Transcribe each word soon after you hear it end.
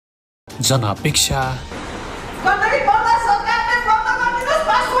जनअपेक्षा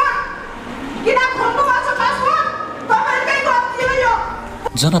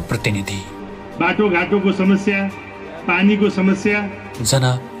जनप्रतिनिधि, बाटोघाटोको समस्या, पानीको समस्या,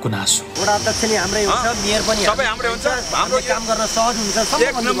 जनगुनासो। वडा अध्यक्ष नि हाम्रै हुन्छ, मेयर पनि सबै हाम्रै हुन्छ। हाम्रो काम गर्न सहज हुन्छ।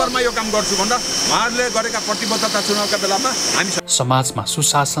 एक नम्बरमा यो काम गर्छु भन्दा उहाँहरूले गरेका प्रतिबद्धता चुनावका बेलामा हामी समाजमा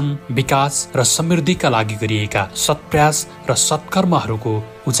सुशासन, विकास र समृद्धिका लागि गरिएका सत्प्रयास र सत्कर्महरूको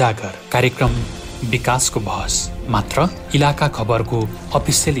उजागर कार्यक्रम विकासको बहस मात्र इलाका खबरको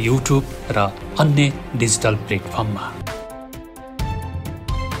अफिसियल युट्युब र अन्य डिजिटल प्लेटफर्ममा।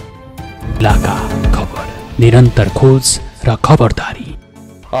 इलाका खबर, निरन्तर खोज र खबरदारी।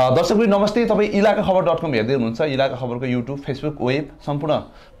 दर्शकवृन्द नमस्ते, तपाईँ elakakhabar.com हेर्दै हुनुहुन्छ। इलाका खबरको युट्युब, फेसबुक, वेब सम्पूर्ण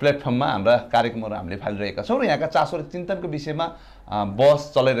प्लेटफर्ममा हाम्रा कार्यक्रमहरू हामीले फालिरहेका छौँ र यहाँका चासो र चिन्तनको विषयमा बहस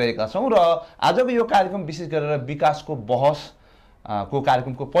चलाइरहेका छौँ। र आजको यो कार्यक्रम विशेष गरेर विकासको बहसको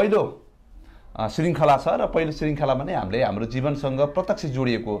कार्यक्रमको पहिलो श्रृङ्खला छ र पहिलो श्रृङ्खलामा नै हामीले हाम्रो जीवनसँग प्रत्यक्ष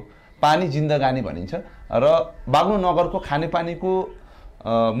जोडिएको पानी जिन्दगानी भनिन्छ र बागलुङ नगरको खानेपानीको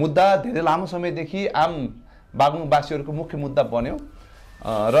मुद्दा धेरै लामो समयदेखि आम बागलुङवासीहरूको मुख्य मुद्दा बन्यो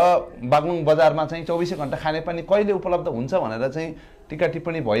र बागलुङ बजारमा चाहिँ 24 घण्टा खानेपानी कहिले उपलब्ध हुन्छ भनेर चाहिँ टिका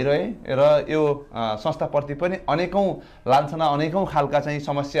टिप्पणी भइरहे र यो संस्थाप्रति पनि अनेकौं लान्छना, अनेकौं खालका चाहिँ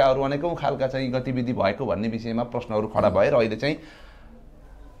समस्याहरू, अनेकौं खालका चाहिँ गतिविधि भएको भन्ने विषयमा प्रश्नहरू खडा भए र अहिले चाहिँ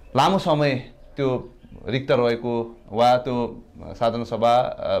लामो समय त्यो रिक्त रहेको वा त्यो साधारण सभा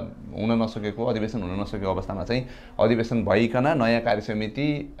हुन नसकेको, अधिवेशन हुन नसकेको अवस्थामा चाहिँ अधिवेशन भइकन नयाँ कार्यसमिति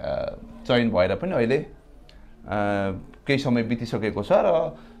चयन भएर पनि अहिले केही समय बितिसकेको छ र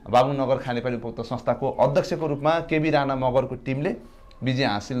बागलुङ नगर खानेपानी उपभोक्ता संस्थाको अध्यक्षको रूपमा केबी राणा मगरको टिमले विजय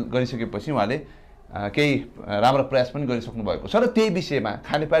हासिल गरिसकेपछि उहाँले केही राम्रो प्रयास पनि गरिसक्नु भएको छ र त्यही विषयमा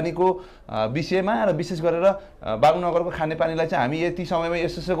खानेपानीको विषयमा र विशेष गरेर बागलुङ नगरको खानेपानीलाई चाहिँ हामी यति समयमा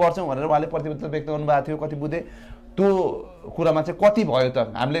यसो गर्छौँ भनेर उहाँले प्रतिबद्धता व्यक्त गर्नुभएको थियो। कति बुझे त्यो कुरामा चाहिँ कति भयो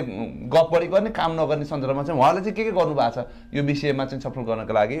त हामीले गफ बढी गर्ने काम नगर्ने सन्दर्भमा चाहिँ उहाँले चाहिँ के गर्नु भएको छ यो विषयमा चाहिँ छलफल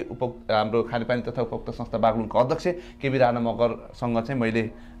गर्नका लागि हाम्रो खानेपानी तथा उपभोक्ता संस्था बागलुङको अध्यक्ष केबी राणा मगरसँग चाहिँ मैले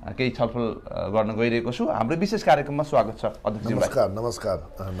केही छलफल गर्न गइरहेको छु। हाम्रो विशेष कार्यक्रममा स्वागत छ अध्यक्षजी। नमस्कार। नमस्कार।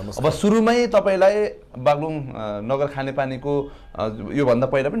 अब सुरुमै तपाईलाई बागलुङ नगर खानेपानीको योभन्दा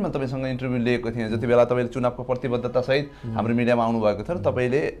पहिला पनि म तपाईँसँग इन्टरभ्यू लिएको थिएँ, जति बेला तपाईँले चुनावको प्रतिबद्धता सहित हाम्रो मिडियामा आउनुभएको थियो र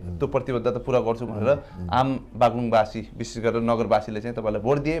तपाईँले त्यो प्रतिबद्धता पुरा गर्छु भनेर आम बागलुङवासी विशेष गरेर नगरवासीले चाहिँ तपाईँलाई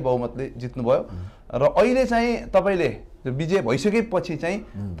भोट दिए, बहुमतले जित्नुभयो र अहिले चाहिँ तपाईँले विजय भइसकेपछि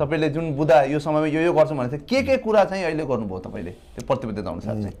चाहिँ तपाईँले जुन बुदा यो समयमा यो गर्छौँ भने चाहिँ के कुरा चाहिँ अहिले गर्नुभयो तपाईँले त्यो प्रतिबद्धता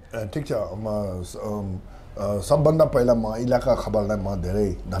अनुसार चाहिँ? ठिक छ। सबभन्दा पहिला म इलाका खबरलाई म धेरै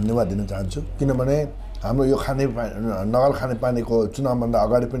धन्यवाद दिन चाहन्छु, किनभने हाम्रो यो नगर खानेपानीको चुनावभन्दा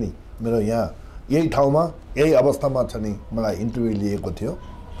अगाडि पनि मेरो यहाँ यही ठाउँमा यही अवस्थामा छ नि मलाई इन्टरभ्यू लिएको थियो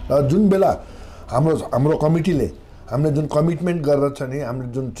र जुन बेला हाम्रो कमिटीले हामीले जुन कमिटमेन्ट गरेर छ नि हामीले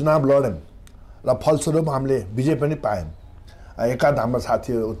जुन चुनाव लड्यौँ र फलस्वरूप हामीले विजय पनि पायौँ। एकाध हाम्रो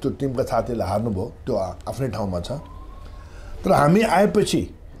साथीहरू त्यो टिमका साथीहरूले हार्नुभयो, त्यो आफ्नै ठाउँमा छ। तर हामी आएपछि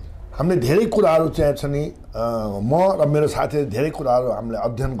हामीले धेरै कुराहरू चाहिँ छ नि म र मेरो साथीहरूले धेरै कुराहरू हामीले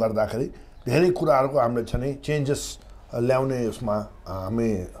अध्ययन गर्दाखेरि धेरै कुराहरूको हामीले छ नि चेन्जेस ल्याउने उसमा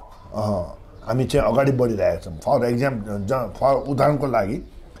हामी चाहिँ अगाडि बढिरहेका छौँ। फर उदाहरणको लागि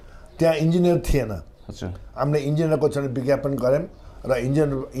त्यहाँ इन्जिनियर थिएन, हामीले इन्जिनियरको चाहिँ विज्ञापन गऱ्यौँ र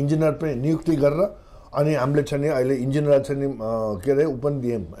इन्जिनियर पनि नियुक्ति गरेर अनि हामीले चाहिँ अहिले इन्जिनियर चाहिँ के अरे पनि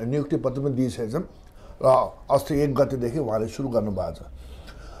दियौँ, नियुक्ति पत्र पनि दिइसकेछौँ र अस्ति 1 गतेदेखि उहाँले सुरु गर्नुभएको छ।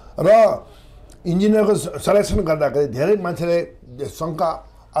 र इन्जिनियरको सेलेक्सन गर्दाखेरि धेरै मान्छेले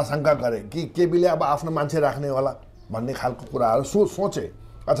आशंका गरे कि केबीले अब आफ्नो मान्छे राख्ने होला भन्ने खालको कुराहरू सोचे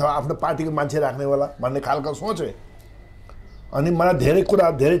अथवा आफ्नो पार्टीको मान्छे राख्ने होला भन्ने खालको सोचे। अनि मलाई धेरै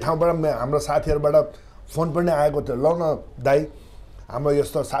कुरा धेरै ठाउँबाट हाम्रो साथीहरूबाट फोन पनि आएको थियो, ल न दाइ हाम्रो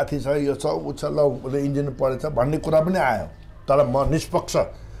यस्तो साथी छ, यो छ ऊ छ, ल उसले इन्जिनियर पढेछ भन्ने कुरा पनि आयो। तर म निष्पक्ष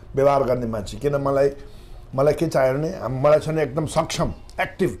व्यवहार गर्ने मान्छे, किन मलाई के चाहियो भने मलाई छ नि एकदम सक्षम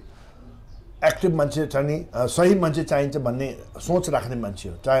एक्टिभ मान्छे छ नि, सही मान्छे चाहिन्छ भन्ने सोच राख्ने मान्छे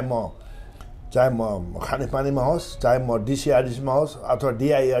हो। चाहे म खानेपानीमा होस्, चाहे म डिसिआरडिसीमा होस् अथवा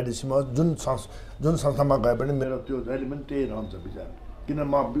डिआइआरडिसीमा होस्, जुन संस्थामा गए पनि मेरो त्यो जहिले पनि त्यही रहन्छ विचार, किन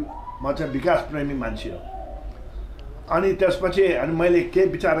म चाहिँ विकास प्रेमी मान्छे हो। अनि त्यसपछि मैले के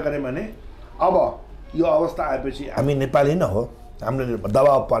विचार गरेँ भने अब यो अवस्था आएपछि हामी नेपाली नै हो, हामीले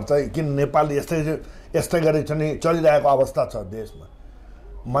दबाब पर्छ, किन नेपाल यस्तै गरी चाहिँ चलिरहेको अवस्था छ देशमा।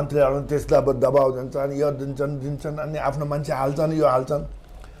 मन्त्रीहरू त्यसलाई अब दबाब दिन्छ अनि यो दिन्छन् अनि आफ्नो मान्छे हाल्छन्, यो हाल्छन्।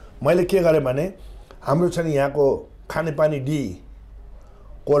 मैले के गरेँ भने हाम्रो छ नि यहाँको खानेपानी डी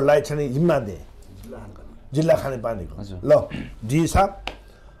कोडलाई छ नि जिम्मा दिएँ, जिल्ला खानेपानीको। ल डी साहब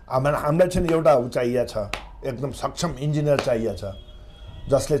हामीलाई चाहिँ एउटा चाहिएको छ एकदम सक्षम इन्जिनियर चाहिएको छ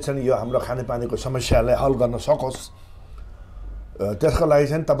जसले चाहिँ यो हाम्रो खानेपानीको समस्यालाई हल गर्न सकोस्। त्यसको लागि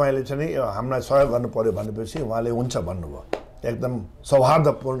चाहिँ तपाईँले चाहिँ हामीलाई सहयोग गर्नु पर्यो भनेपछि उहाँले हुन्छ भन्नुभयो, एकदम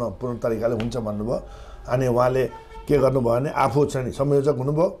सौहार्दपूर्ण तरिकाले हुन्छ भन्नुभयो। अनि उहाँले के गर्नुभयो भने आफू चाहिँ संयोजक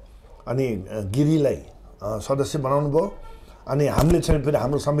हुनुभयो अनि गिरीलाई सदस्य बनाउनु भयो। अनि हामीले चाहिँ फेरि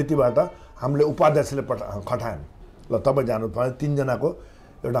हाम्रो समितिबाट हामीले उपाध्यक्षले खटायौँ, ल तपाईँ जानु पर्यो। 3 जनाको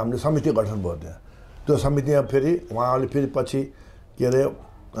एउटा हामीले समिति गठन भयो त्यहाँ। त्यो समितिमा फेरि उहाँले फेरि पछि के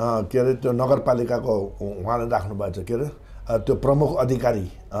अरे त्यो नगरपालिकाको उहाँले राख्नुभएको छ, के अरे त्यो प्रमुख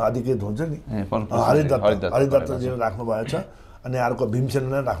अधिकृत हुन्छ नि हरिदत्तजीले राख्नुभएको छ। अनि अर्को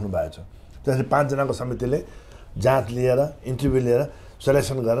भीमसेनले राख्नुभएको छ। त्यसरी 5 जनाको समितिले जाँच लिएर इन्टरभ्यू लिएर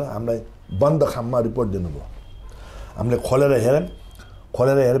सेलेक्सन गरेर हामीलाई बन्द खाममा रिपोर्ट दिनुभयो। हामीले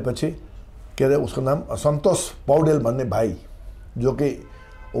खोलेर हेरेपछि के अरे उसको नाम सन्तोष पौडेल भन्ने भाइ जो कि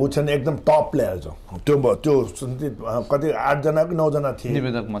ऊ चाहिँ एकदम टप प्लेयर छ। त्यो कति 8 जना कि 9 जना थिए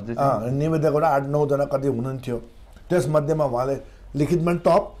निवेदकबाट 8-9 जना कति हुनुहुन्थ्यो। त्यसमध्येमा उहाँले लिखितमा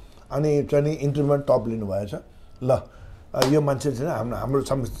टप अनि चाहिँ इन्टरभ्यूमा टप लिनुभएछ। ल यो मान्छे चाहिँ हाम्रो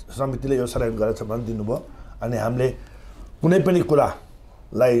समितिले यो सेलेक्ट गरेछ भने दिनुभयो। अनि हामीले कुनै पनि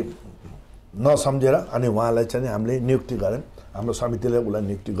कुरालाई नसम्झेर अनि उहाँलाई चाहिँ हामीले नियुक्ति गऱ्यौँ। हाम्रो समितिले उसलाई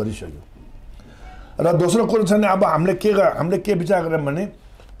नियुक्ति गरिसक्यो। र दोस्रो कुरो चाहिँ अब हामीले के विचार गऱ्यौँ भने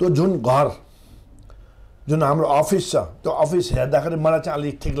त्यो जुन हाम्रो अफिस छ त्यो अफिस हेर्दाखेरि मलाई चाहिँ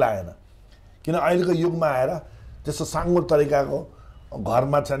अलिक ठिक लागेन। किन अहिलेको युगमा आएर त्यस्तो साङ्गो तरिकाको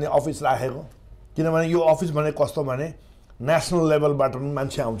घरमा चाहिँ अफिस राखेको। किनभने यो अफिस भने कस्तो भने नेसनल लेभलबाट पनि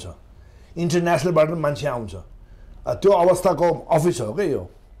मान्छे आउँछ, इन्टरनेसनलबाट पनि मान्छे आउँछ। त्यो अवस्थाको अफिस हो क्या यो।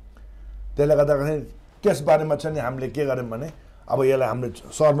 त्यसले गर्दाखेरि त्यसबारेमा चाहिँ हामीले के गऱ्यौँ भने अब यसलाई हामीले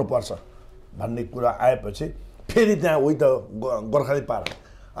सर्नुपर्छ भन्ने कुरा आएपछि फेरि त्यहाँ उही त गोर्खाली पारा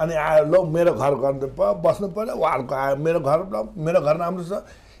अनि आयो, ल मेरो घर बस्नु पऱ्यो। उहाँहरूको आयो मेरो घर राम्रो छ,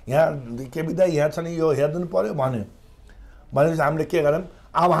 यहाँ के बिदा यहाँ चाहिँ यो हेरिदिनु पऱ्यो भनेपछि हामीले के गऱ्यौँ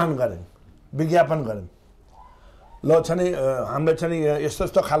आह्वान गऱ्यौँ, विज्ञापन गऱ्यौँ। ल चाहिँ हामीले चाहिँ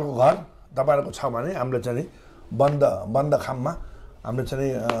यस्तो खालको घर तपाईँहरूको छ भने हामीले चाहिँ बन्द खाममा हामीले चाहिँ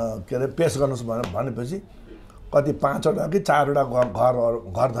के अरे पेस गर्नुहोस् भनेपछि कति 5वटा कि 4वटा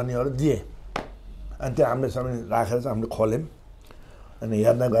घर धनीहरू दिए। अनि त्यो हामीले सबै राखेर चाहिँ हामीले खोल्यौँ अनि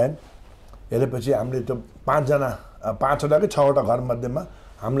हेर्न गयौँ। हेरेपछि हामीले त्यो 5वटा कि 6वटा घरमध्येमा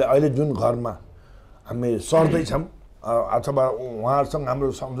हामीले अहिले जुन घरमा हामी सर्दैछौँ अथवा उहाँहरूसँग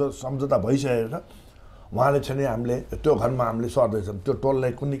हाम्रो सम्झौता भइसकेको छ, उहाँले चाहिँ हामीले त्यो घरमा हामीले सर्दैछौँ। त्यो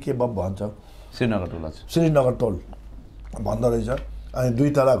टोललाई कुनै के भन्छ श्रीनगर टोल भन्दो रहेछ। अनि 2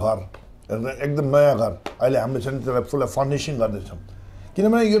 तला घर एकदम नयाँ घर अहिले हामीले चाहिँ त्यसलाई फुल फर्निसिङ गर्दैछौँ।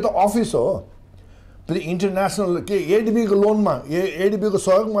 किनभने यो त अफिस हो, फेरि इन्टरनेसनल के एडिबीको लोनमा एडिबीको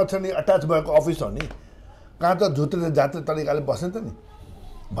सहयोगमा चाहिँ अट्याच भएको अफिस हो नि, कहाँ त झुत्रे जात्रे तरिकाले बस्ने त नि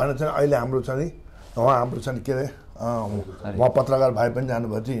भनेर चाहिँ अहिले हाम्रो चाहिँ हाम्रो चाहिँ के अरे उहाँ पत्रकार भाइ पनि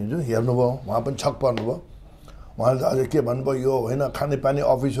जानुभयो थियो हिजो, हेर्नुभयो, उहाँ पनि छक पर्नुभयो। उहाँले त अझै के भन्नुभयो यो होइन खानेपानी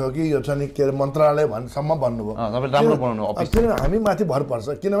अफिस हो कि यो चाहिँ के अरे मन्त्रालय भन्नेसम्म भन्नुभयो। किनभने हामी माथि भर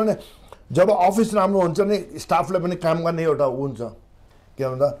पर्छ। किनभने जब अफिस राम्रो हुन्छ नि स्टाफलाई पनि काम गर्ने एउटा हुन्छ के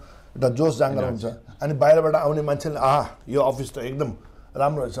भन्दा एउटा जोस जाँगर हुन्छ। अनि बाहिरबाट आउने मान्छेले यो अफिस त एकदम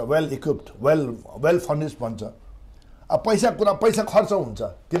राम्रो रहेछ, वेल इक्विप्ड वेल फर्निस्ड भन्छ। अब पैसा खर्च हुन्छ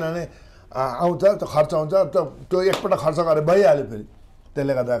किनभने आउँछ त खर्च हुन्छ त त्यो एकपल्ट खर्च गरेर भइहाल्यो फेरि।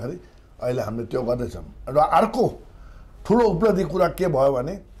 त्यसले गर्दाखेरि अहिले हामीले त्यो गर्दैछौँ। र अर्को ठुलो उपलब्धि कुरा के भयो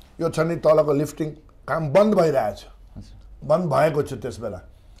भने यो छ नि तलको लिफ्टिङ काम बन्द भइरहेछ, बन्द भएको थियो त्यस बेला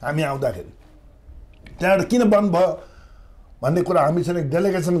हामी आउँदाखेरि। त्यहाँबाट किन बन्द भयो भन्ने कुरा हामी चाहिँ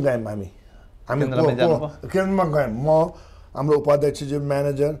डेलिगेसन गयौँ। हामी केन्द्रमा गयौँ, म हाम्रो उपाध्यक्षज्यू,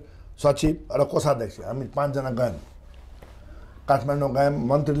 म्यानेजर, सचिव र कोषाध्यक्ष हामी 5 जना गयौँ। काठमाडौँ गयौँ,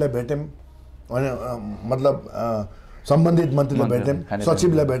 मन्त्रीलाई भेट्यौँ, अनि मतलब सम्बन्धित मन्त्रीलाई भेट्यौँ,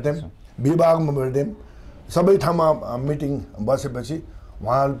 सचिवलाई भेट्यौँ, विभागमा भेट्यौँ। सबै ठाउँमा मिटिङ बसेपछि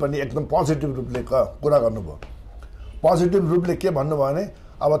उहाँले पनि एकदम पोजिटिभ रूपले कुरा गर्नुभयो। पोजिटिभ रूपले के भन्नुभयो भने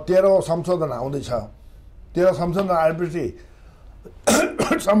अब 13औं संशोधन आउँदैछ, 13 संशोधन आएपछि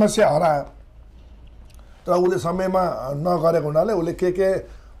समस्या हरायो। तर उसले समयमा नगरेको हुनाले उसले के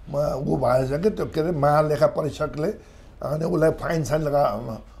ऊ भएछ कि त्यो के अरे महालेखा परीक्षकले अनि उसलाई फाइन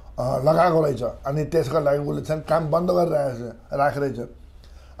लगाएको रहेछ। अनि त्यसको लागि उसले चाहिँ काम बन्द गरेर राखेरहेछ।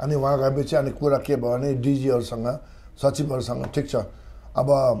 अनि उहाँ गएपछि अनि कुरा के भयो भने डिजीहरूसँग सचिवहरूसँग ठिक छ अब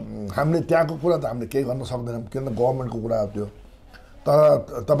हामीले त्यहाँको कुरा त हामीले केही गर्न सक्दैनौँ किनभने गभर्मेन्टको कुरा हो त्यो,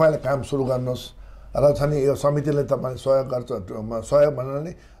 तर तपाईँले काम सुरु गर्नुहोस् र चाहिँ यो समितिले तपाईँले सहयोग गर्छ। सहयोग भनेर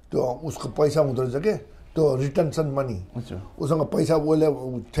नि त्यो उसको पैसा हुँदो रहेछ कि त्यो रिटेन्सन मनी उसँग पैसा उसले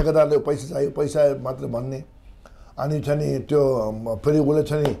ठेकेदारले पैसा चाहियो पैसा मात्र भन्ने अनि छ नि त्यो फेरि उसले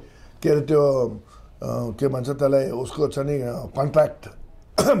छ नि के अरे त्यो के भन्छ त्यसलाई उसको छ नि कन्ट्र्याक्ट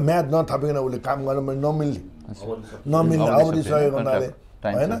म्याच नथपिकन उसले काम गर्न नमिल्ने अवधि सहयोग गर्नाले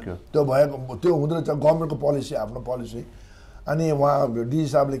होइन त्यो भएको त्यो हुँदो रहेछ गभर्मेन्टको पोलिसी आफ्नो पोलिसी अनि उहाँ डिजी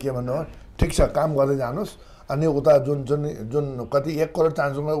साहबले के भन्नु ठिक छ काम गर्दै जानुहोस् अनि उता जुन कति 1 करोड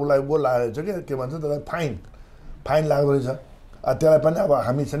चान्समा उसलाई वो लागेको छ के भन्छ त्यसलाई फाइन लाग्दो रहेछ त्यसलाई पनि अब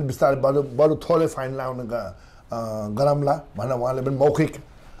हामी चाहिँ बिस्तारै बरु थोरै फाइन लगाउने गरौँला भनेर उहाँले पनि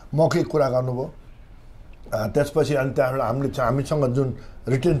मौखिक कुरा गर्नुभयो त्यसपछि अनि त्यहाँबाट हामीसँग जुन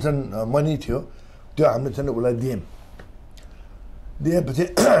रिटेन्सन मनी थियो त्यो हामीले चाहिँ उसलाई दिएपछि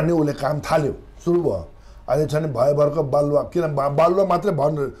अनि उसले काम थाल्यो सुरु भयो अहिले चाहिँ भयभरको बालुवा किन बालुवा मात्रै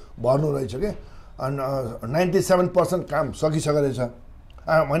भर्नु रहेछ कि 97% काम सकिसकेको रहेछ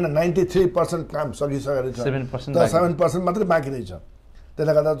होइन 93% काम सकिसकेको रहेछ 7% मात्रै बाँकी रहेछ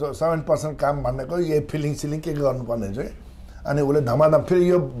त्यसले गर्दा 7% काम भनेको यही फिलिङ के गर्नुपर्ने रहेछ कि अनि उसले धमाधम फेरि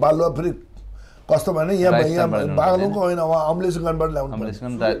यो बालुवा फेरि कस्तो भने यहाँ बाग्लुङको होइन उहाँ अम्लेसगञ्जबाट ल्याउनु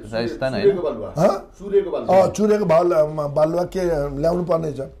चुरेको बालुवा के ल्याउनु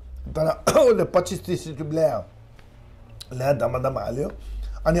पर्ने छ तर उसले 25-30 रुपियाँ ल्यायो धमाधम हाल्यो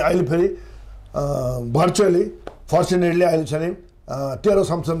अनि अहिले फेरि भर्चुअली फर्चुनेटली अहिले छ नि 13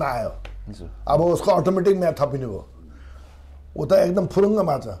 सम्सम्म आयो अब उसको अटोमेटिक म्याथ थपिनु भयो ऊ त एकदम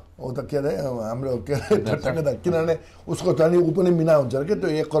फुरुङ्गमा छ ऊ त के अरे हाम्रो के अरे किनभने उसको चाहिँ ऊ पनि मिना हुन्छ कि त्यो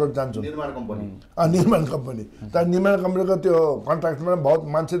 1 करोड जान्छ निर्माण कम्पनी तर निर्माण कम्पनीको त्यो कन्ट्र्याक्टमा बहुत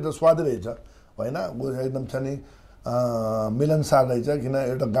मान्छे त स्वादै रहेछ होइन ऊ एकदम छ नि मिलनसार रहेछ किन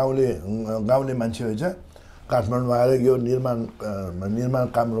एउटा गाउँले मान्छे रहेछ काठमाडौँमा आएर यो निर्माण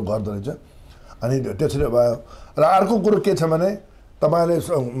कामहरू गर्दो रहेछ अनि त्यसरी भयो र अर्को कुरो के छ भने तपाईँले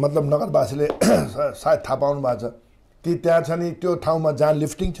मतलब नगरवासीले सायद थाहा पाउनु भएको छ कि त्यहाँ छ नि त्यो ठाउँमा जहाँ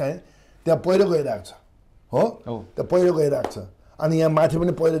लिफ्टिङ छ त्यहाँ पहिरो गइरहेको छ हो त्यो पहिरो गइरहेको छ अनि यहाँ माथि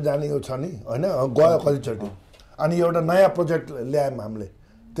पनि पहिरो जाने यो छ नि होइन गयो कतिचोटि अनि एउटा नयाँ प्रोजेक्ट ल्यायौँ हामीले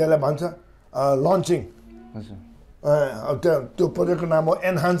त्यसलाई भन्छ लन्चिङ त्यो प्रोजेक्टको नाम हो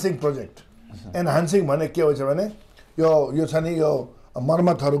एन्हान्सिङ प्रोजेक्ट एन्हान्सिङ भने के हुन्छ भने यो छ नि यो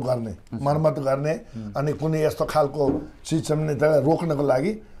मर्मत गर्ने अनि कुनै यस्तो खालको चिज छ भने त्यसलाई रोक्नको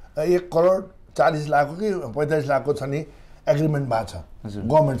लागि 1 करोड 40 लाख कि 45 लाखको छ नि एग्रिमेन्ट भएको छ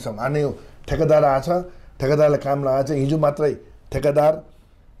गभर्मेन्टसँग अनि ठेकेदार आएछ ठेकेदारले काम लगाएको छ हिजो मात्रै ठेकेदार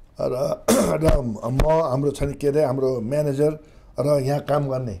र म हाम्रो छ नि के अरे हाम्रो म्यानेजर र यहाँ काम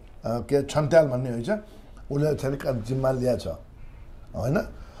गर्ने के छन्त्याल भन्ने होइन उसले छ नि जिम्मा लिएको छ होइन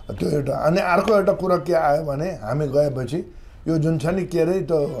त्यो एउटा अनि अर्को एउटा कुरा के आयो भने हामी गएपछि यो जुन छ नि के अरे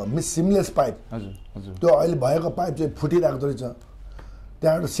त्यो सिमलेस पाइप त्यो अहिले भएको पाइप चाहिँ फुटिरहेको रहेछ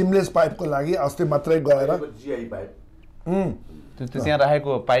त्यहाँबाट सिमलेस पाइपको लागि अस्ति मात्रै गएर त्यहाँ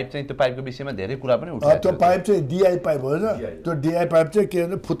राखेको पाइप चाहिँ त्यो पाइपको विषयमा धेरै कुरा पनि उठ्यो त्यो पाइप चाहिँ डिआई पाइप हो त्यो डिआई पाइप चाहिँ के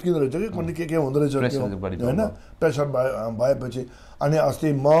अरे फुत्किँदो रहेछ कि कुनै के हुँदो रहेछ होइन प्रेसर भएपछि अनि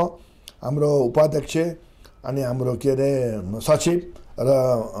अस्ति म हाम्रो उपाध्यक्ष अनि हाम्रो के अरे सचिव र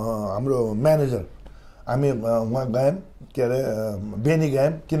हाम्रो म्यानेजर हामी उहाँ गयौँ के अरे बेनी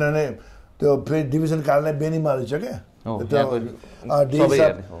गयौँ किनभने त्यो फेरि डिभिजन कार्यालय बेनीमा रहेछ क्या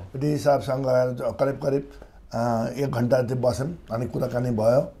डिजी साहबसँग गएर करिब 1 घन्टा चाहिँ बस्यौँ अनि कुराकानी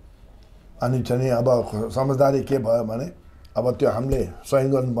भयो अनि चाहिँ अब समझदारी के भयो भने अब त्यो हामीले सही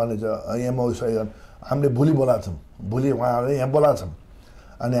गर्नुपर्ने छ एमओ सही गर्नु हामीले भोलि बोलाएको छौँ भोलि उहाँहरूले यहाँ बोलाएको छौँ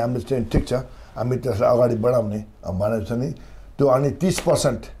अनि हामीले चाहिँ ठिक छ हामी त्यसलाई अगाडि बढाउने भनेको छ नि त्यो अनि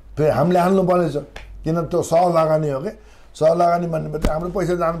 30% फेरि हामीले हाल्नुपर्ने छ किन त्यो सह लगानी हो कि सह लगानी भन्ने हाम्रो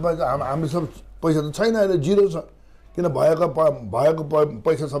पैसा जानुपर्छ हाम्रो सब पैसा त छैन अहिले जिरो छ किन भएको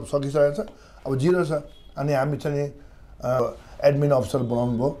पैसा सब सकिसकेको छ अब जिरो छ अनि हामी चाहिँ एडमिन अफिसर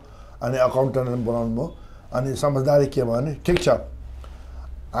बनाउनु भयो अनि अकाउन्टेन्ट बनाउनु भयो अनि समझदारी के भयो भने ठिक छ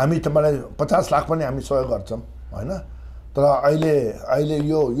हामी तपाईँलाई 50 लाख पनि हामी सहयोग गर्छौँ होइन तर अहिले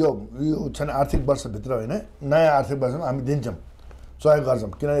यो छ नि आर्थिक वर्षभित्र होइन नयाँ आर्थिक वर्षमा हामी दिन्छौँ सहयोग गर्छौँ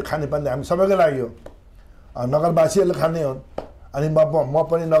किनभने खानेपानी हामी सबैको लागि हो नगरवासीहरूले खाने हो अनि म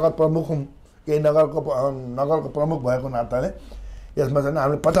पनि नगर प्रमुख हुँ केही नगरको प्रमुख भएको नाताले यसमा चाहिँ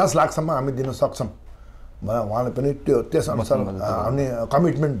हामीले 50 लाखसम्म हामी दिन सक्छौँ उहाँले पनि त्यसअनुसार हामी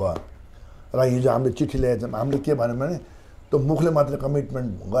कमिटमेन्ट भयो र हिजो हामीले चिठी ल्याएछौँ हामीले के भन्यो भने त्यो मुखले मात्रै कमिटमेन्ट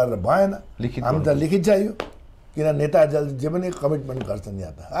गरेर भएन हामी त लिखित चाहियो किन नेताहरूले जे पनि कमिटमेन्ट गर्छन्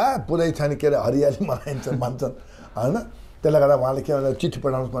यहाँ त पुरै छ नि के अरे हरियाली मनाइन्छ भन्छन् होइन त्यसले गर्दा उहाँले के भन्छ चिठी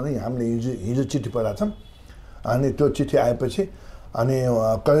पठाउनुहोस् भने हामीले हिजो चिठी पठाएको छौँ अनि त्यो चिठी आएपछि अनि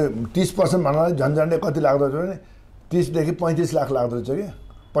करिब 30% भन्नाले झन्झन्डै कति लाग्दो रहेछ भने 30 देखि 35 लाख लाग्दो रहेछ कि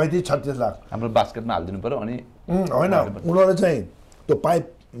 35-36 लाख हाम्रो बास्केटमा हालिदिनु पर्यो अनि होइन उनीहरूले चाहिँ त्यो पाइप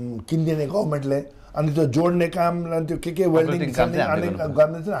किनिदिने गभर्मेन्टले अनि त्यो जोड्ने काम अनि त्यो के वेल्डिङ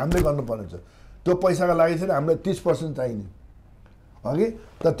गर्ने चाहिँ हामीले गर्नुपर्ने छ त्यो पैसाको लागि चाहिँ हामीलाई 30% चाहिने अघि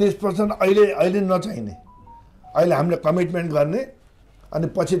त 30% अहिले नचाहिने अहिले हामीले कमिटमेन्ट गर्ने अनि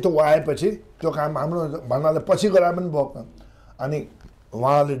पछि त्यो आएपछि त्यो काम हाम्रो भन्नाले पछि गराए पनि भयो काम अनि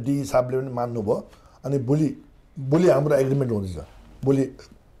उहाँले डी साहबले पनि मान्नुभयो अनि भोलि हाम्रो एग्रिमेन्ट हुँदैछ भोलि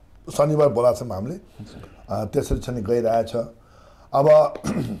शनिबार बोलाएको छौँ हामीले त्यसरी चाहिँ गइरहेछ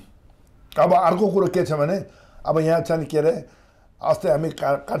अब अर्को कुरो के छ भने अब यहाँ चाहिँ के अरे अस्ति हामी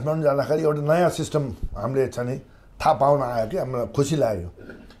काठमाडौँ जाँदाखेरि एउटा नयाँ सिस्टम हामीले चाहिँ थाहा पाउन आयो कि हामीलाई खुसी लाग्यो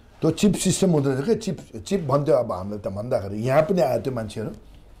त्यो चिप सिस्टम हुँदो रहेछ कि चिप भन्थ्यो अब हामीले त भन्दाखेरि यहाँ पनि आयो त्यो मान्छेहरू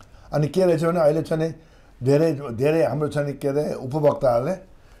अनि के रहेछ भने अहिले चाहिँ धेरै हाम्रो चाहिँ के अरे उपभोक्ताहरूले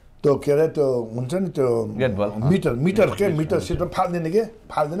त्यो के अरे त्यो हुन्छ नि त्यो मिटरसित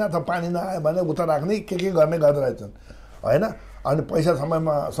फाल्दैन अथवा पानी नआयो भने उता राख्ने के गर्ने गर्दो रहेछन् होइन अनि पैसा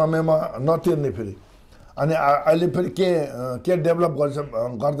समयमा नतिर्ने फेरि अनि अहिले फेरि के डेभलप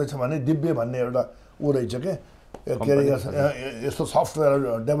गर्दैछ भने दिव्य भन्ने एउटा ऊ रहेछ के अरे यस्तो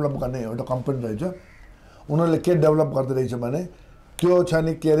सफ्टवेयर डेभलप गर्ने एउटा कम्पनी रहेछ उनीहरूले के डेभलप गर्दै रहेछ भने त्यो छ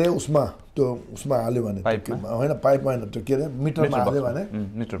नि के अरे उसमा हाल्यो भने होइन पाइपमा होइन त्यो के अरे मिटरमा हाल्यो भने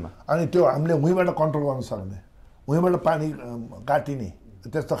मिटरमा अनि त्यो हामीले उहीँबाट कन्ट्रोल गर्न सक्ने उहीँबाट पानी काटिने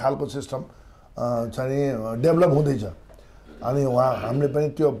त्यस्तो खालको सिस्टम चाहिँ डेभलप हुँदैछ अनि हामीले पनि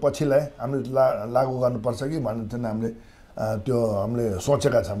त्यो पछिलाई हामीले लागू गर्नुपर्छ कि भनेर चाहिँ हामीले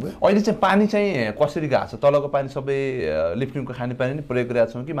सोचेका छौँ कि अहिले चाहिँ पानी चाहिँ कसरी गएको छ तलको पानी सबै लिफ्टिङको खाने पानी नै प्रयोग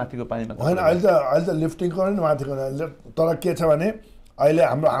गरिरहेको छौँ कि माथिको पानी होइन अहिले त लिफ्टिङको नि माथिको तर के छ भने अहिले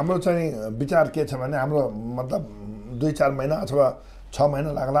हाम्रो चाहिँ विचार के छ भने हाम्रो मतलब 2-4 महिना अथवा 6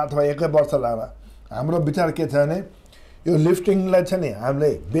 महिना लाग्ला अथवा 1 वर्ष लाग्ला हाम्रो विचार के छ भने यो लिफ्टिङलाई चाहिँ नि हामीले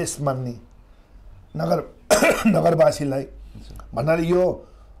बेस मान्ने नगरवासीलाई भन्नाले यो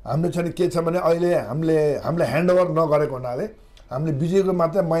हामीले चाहिँ के छ भने अहिले हामीले ह्यान्डओभर नगरेको हुनाले हामीले बिजुलीको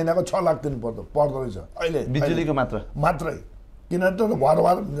मात्रै महिनाको 6 लाख दिनु पर्दो रहेछ अहिले बिजुलीको मात्रै किनभने त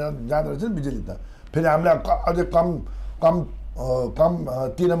घर जाँदो रहेछ नि बिजुली त फेरि हामीले अझै कम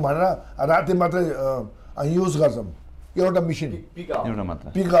तिरौँ भनेर राति मात्रै युज गर्छौँ एउटा मिसिन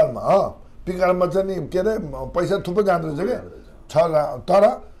पिकरमा चाहिँ नि के अरे पैसा थुप्रो जाँदो रहेछ क्या 6 लाख तर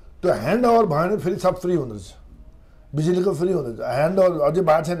त्यो ह्यान्डओभर भयो भने फेरि सब फ्री हुँदो रहेछ बिजुलीको फ्री हुँदैछ ह्यान्डओभर अझै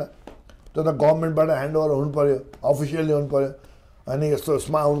भएको छैन त्यो त गभर्मेन्टबाट ह्यान्डओभर हुनु पऱ्यो अफिसियली हुनु पऱ्यो अनि यस्तो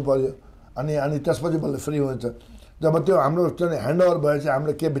यसमा आउनु पऱ्यो अनि त्यसपछि बल्ल फ्री हुन्छ जब त्यो हाम्रो चाहिँ ह्यान्डओभर भएपछि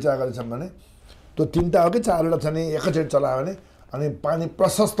हामीले के विचार गरेछौँ भने त्यो 3टा हो कि 4वटा छ नि एकैचोटि चलायो भने अनि पानी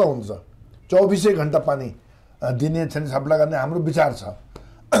प्रशस्त हुन्छ 24 घन्टा पानी दिने छ नि सबलाई गर्ने हाम्रो विचार छ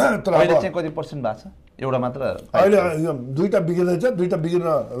तर अहिले चाहिँ कति पर्सेन्ट भएको छ एउटा मात्र अहिले यो 2टा बिग्रिँदैछ 2टा बिग्रिन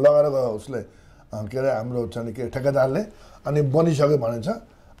लगाएर उसले के अरे हाम्रो चाहिँ के ठेकेदारले अनि बनिसक्यो भनेछ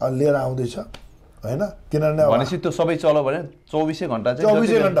लिएर आउँदैछ होइन किनभने भनेपछि त्यो सबै चल्यो भने 24 घन्टा चाहिँ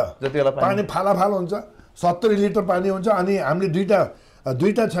 24 घन्टा पानी फालाफाल हुन्छ 70 लिटर पानी हुन्छ अनि हामीले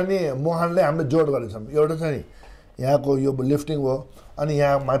दुईटा छ नि मुहानले हामीले जोड गरेछौँ एउटा चाहिँ नि यहाँको यो लिफ्टिङ हो अनि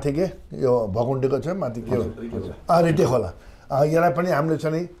यहाँ माथि के यो भकुण्डेको छ माथि के हो रेटे खोला यसलाई पनि हामीले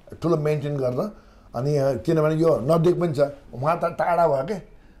चाहिँ नि ठुलो मेन्टेन गरेर अनि किनभने यो नजिक पनि छ उहाँ त टाढा भयो के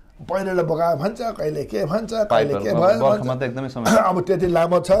पहिरोले बगायो भन्छ कहिले के भन्छ कहिले के भयो अब त्यति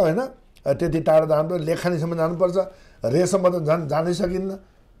लामो छ होइन त्यति टाढा जानुपर्छ लेखानीसम्म जानुपर्छ रेसम्म त जानै सकिन्न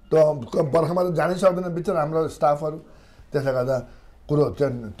त्यो बर्खामा त जानै सक्दैन बिचरा हाम्रो स्टाफहरू त्यसले गर्दा कुरो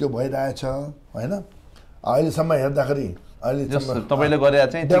त्यो भइरहेछ होइन अहिलेसम्म हेर्दाखेरि तपाईँले गरे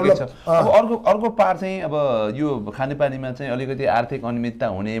चाहिँ ठिकै छ अब अर्को पार चाहिँ अब यो खानेपानीमा चाहिँ अलिकति आर्थिक अनियमितता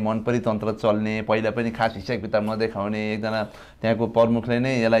हुने मनपरी तन्त्र चल्ने पहिला पनि खास हिसाब किताब नदेखाउने एकजना त्यहाँको प्रमुखले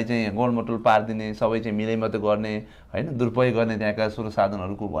नै यसलाई चाहिँ गोलमटोल पारिदिने सबै चाहिँ मिलैमतो गर्ने होइन दुरुपयोग गर्ने त्यहाँका स्रोत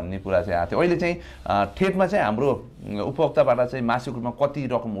साधनहरूको भन्ने कुरा चाहिँ आएको थियो अहिले चाहिँ ठेटमा चाहिँ हाम्रो उपभोक्ताबाट चाहिँ मासिक रूपमा कति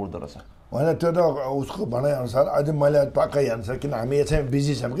रकम उठ्दो रहेछ होइन त्यो त उसको भनाइअनुसार अझै मैले पक्कै अनुसार किन हामी चाहिँ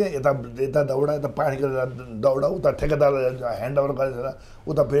बिजी छौँ कि यता दौडा यता पानी दौडा उता ठेकेदार ह्यान्डओभर गरेर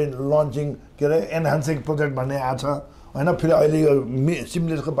उता फेरि लन्चिङ के अरे एनहान्सिङ प्रोजेक्ट भन्ने आएको छ होइन फेरि अहिले यो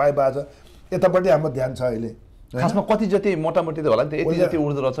सिमलेसको पाइप आएको छ यतापट्टि हाम्रो ध्यान छ अहिले खासमा कति जति मोटामोटी त होला नि त यति जति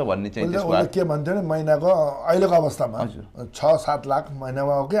उठ्दो रहेछ भन्ने चाहिँ उसले के भन्थ्यो नि महिनाको अहिलेको अवस्थामा 6-7 लाख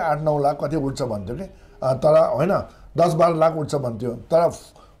महिनामा हो कि 8-9 लाख कति उठ्छ भन्थ्यो कि तर होइन 10-12 लाख उठ्छ भन्थ्यो तर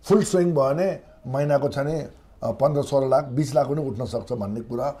फुल स्विङ भयो भने महिनाको छ नि 15-16 लाख 20 लाख पनि उठ्न सक्छ भन्ने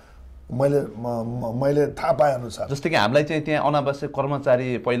कुरा मैले थाहा पाए अनुसार जस्तै कि हामीलाई चाहिँ त्यहाँ अनावश्यक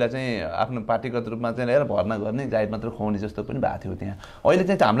कर्मचारी पहिला चाहिँ आफ्नो पार्टीगत रूपमा चाहिँ लिएर भर्ना गर्ने जाहेर मात्र खुवाउने जस्तो पनि भएको थियो त्यहाँ अहिले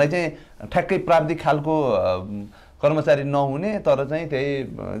चाहिँ हामीलाई चाहिँ ठ्याक्कै प्राविधिक खालको कर्मचारी नहुने तर चाहिँ त्यही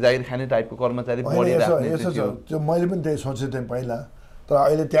जागिर खाने टाइपको कर्मचारी बढिराख्ने त्यो मैले पनि त्यही सोचेको थिएँ पहिला तर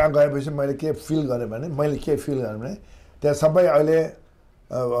अहिले त्यहाँ गएपछि मैले के फिल गरेँ भने त्यहाँ सबै अहिले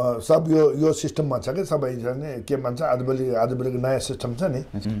सब यो सिस्टममा छ कि सबै के भन्छ आजभोलिको नयाँ सिस्टम छ नि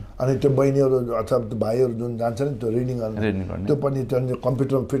अनि त्यो बहिनीहरू अथवा भाइहरू जुन जान्छ नि त्यो रिडिङ गर्नु त्यो पनि त्यो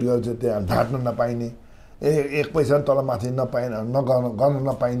कम्प्युटरमा फिट गरेर चाहिँ त्यहाँ ढाँट्न नपाइने एक पैसा तल माथि गर्न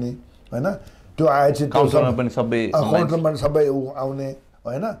नपाइने होइन त्यो आएपछि काउन्टरमा सबै आउने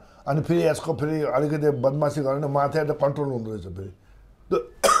होइन अनि फेरि यसको फेरि अलिकति बदमासी गर्ने माथि कन्ट्रोल हुँदो रहेछ फेरि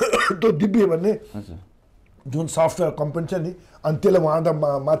त्यो दिव्य भन्ने जुन सफ्टवेयर कम्पनी छ नि अनि त्यसले उहाँ त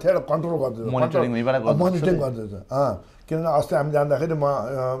माथिबाट कन्ट्रोल गर्दैछ मोनिटरिङ गर्दैछ किनभने अस्ति हामी जाँदाखेरि म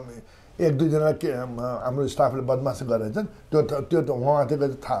एक दुईजना हाम्रो स्टाफले बदमासी गरेछन् त्यो त उहाँतिर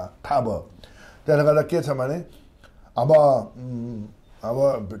थाहा भयो त्यसले गर्दा के छ भने अब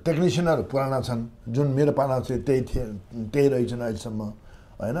टेक्निसियनहरू पुराना छन् जुन मेरो पाला चाहिँ त्यही रहेछन् अहिलेसम्म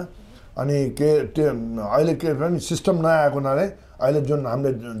होइन अनि त्यो अहिले के भने सिस्टम नआएको हुनाले अहिले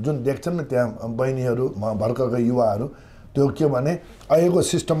हामीले जुन देख्छौँ नि त्यहाँ बहिनीहरू भर्खरका युवाहरू त्यो के भने अहिलेको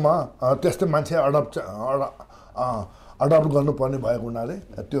सिस्टममा त्यस्तै मान्छे अडप्ट गर्नुपर्ने भएको हुनाले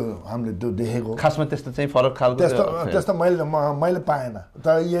त्यो हामीले त्यो देखेको खासमा त्यस्तो चाहिँ फरक खालको त्यस्तो मैले पाएन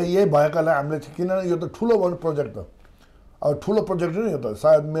तर यही भएकाले हामीले किनभने यो त ठुलो प्रोजेक्ट हो अब ठुलो प्रोजेक्ट हो नि यो त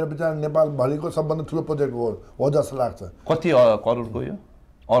सायद मेरो विचार नेपालभरिको सबभन्दा ठुलो प्रोजेक्ट हो जस्तो लाग्छ कति करोडको यो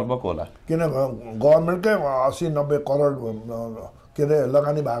अर्बको होला किन गभर्मेन्टकै 80-90 करोड के अरे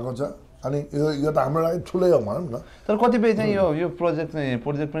लगानी भएको छ अनि यो त हाम्रो लागि ठुलै हो भनौँ न तर कतिपय चाहिँ यो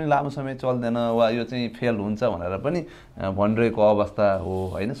प्रोजेक्ट पनि लामो समय चल्दैन वा यो चाहिँ फेल हुन्छ भनेर पनि भनिरहेको अवस्था हो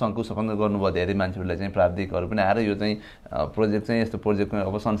होइन सङ्कुसकन्द गर्नुभयो धेरै मान्छेहरूलाई चाहिँ प्राविधिकहरू पनि आएर यो चाहिँ प्रोजेक्ट चाहिँ यस्तो प्रोजेक्ट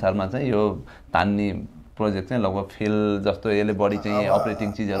अब संसारमा चाहिँ यो तान्ने प्रोजेक्ट चाहिँ लगभग फेल जस्तो यसले बढी चाहिँ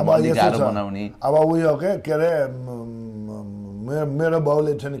अपरेटिङ चिजहरू गाह्रो बनाउने अब उयो के अरे मेरो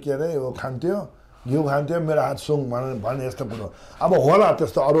बाउले चाहिँ के अरे यो खान्थ्यो घिउ खान्थ्यो मेरो हात सुङ भन्ने यस्तो कुरो अब होला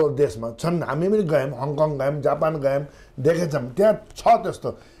त्यस्तो अरू देशमा छन् हामी पनि गयौँ हङकङ गयौँ जापान गयौँ देखेछौँ त्यहाँ छ त्यस्तो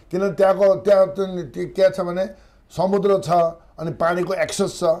किनभने त्यहाँ के छ भने समुद्र छ अनि पानीको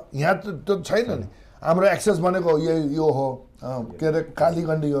एक्सेस छ यहाँ त्यो छैन नि हाम्रो एक्सेस भनेको यो हो के अरे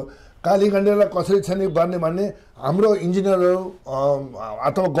कालीगण्डी हो कालीगण्डीलाई कसरी छ नि गर्ने भन्ने हाम्रो इन्जिनियरहरू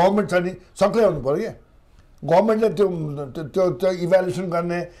अथवा गभर्मेन्ट छ नि सक्रिय हुनु पऱ्यो क्या गभर्मेन्टले त्यो इभ्यालुएसन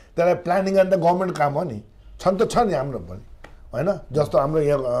गर्ने त्यसलाई प्लानिङ गर्ने त गभर्मेन्ट काम हो नि छन् त छ नि हाम्रो पनि होइन जस्तो हाम्रो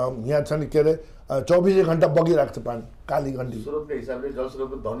यहाँ छ नि के अरे 24 घन्टा बगिरहेको छ पानी कालीगण्डी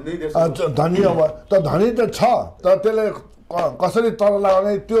धनी अब त धनी त छ तर त्यसले कसरी तर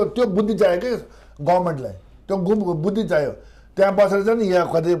लगाउने त्यो बुद्धि चाहियो कि गभर्मेन्टलाई त्यो बुद्धि चाहियो त्यहाँ बसेर चाहिँ नि यहाँ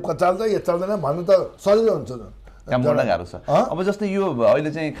कति चल्छ यो चल्दैन भन्नु त सजिलो हुन्छ काम गर्न गाह्रो छ अब जस्तै यो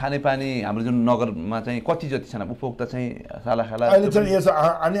अहिले चाहिँ खानेपानी हाम्रो जुन नगरमा चाहिँ कति जति छन् उपभोक्ता चाहिँ सालाखाला अहिले चाहिँ यसो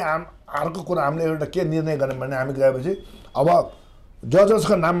अनि अर्को कुरा हामीले एउटा के निर्णय गर्यौँ भने हामी गएपछि अब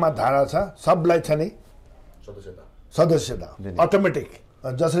जसको नाममा धारा छ सबलाई छ नि सदस्यता अटोमेटिक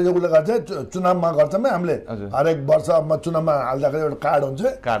जसरी उसले गर्छ चुनावमा गर्छौँ हामीले हरेक वर्षमा चुनावमा हाल्दाखेरि एउटा कार्ड हुन्छ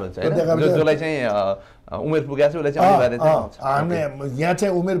जसलाई चाहिँ उमेर पुगेको छ उसलाई चाहिँ अनिवार्य हामी यहाँ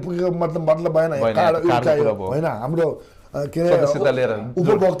चाहिँ उमेर पुगेको मतलब भएन होइन हाम्रो के अरे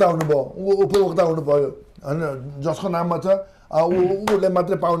उपभोक्ता हुनु पर्यो होइन जसको नाममा छ उसले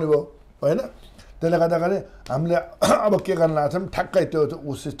मात्रै पाउने भयो होइन त्यसले गर्दाखेरि हामीले अब के गर्न लाग्छ ठ्याक्कै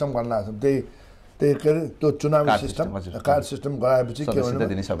त्यो सिस्टम गर्न लाग्छ त्यही के अरे त्यो चुनावी सिस्टम कार्ड सिस्टम गराएपछि के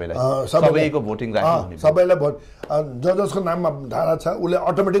भने सबैलाई भोट जसको नाममा धारा छ उसले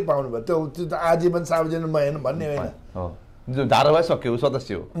अटोमेटिक पाउनु भयो त्यो आजीवन सार्वजनिक होइन भन्ने होइन धारावाहिक सक्यो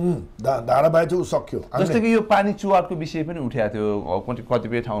सदस्य हो धारावाहिक चाहिँ ऊ सक्यो जस्तै कि यो पानी चुआउटको विषय पनि उठाएको थियो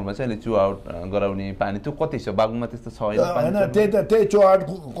कतिपय ठाउँमा चाहिँ अहिले चुआउट गराउने पानी त्यो कति छ बागुमा त्यस्तो छ होइन त्यही चुआउट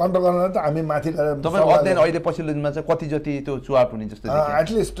कन्ट्रोल गर्न त हामी माथि गएर तपाईँ अध्ययन अहिले पछिल्लो दिनमा चाहिँ कति जति त्यो चुआउट हुने जस्तो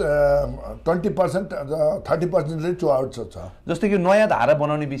एटलिस्ट 20% 30% चुआउट छ जस्तै कि नयाँ धारा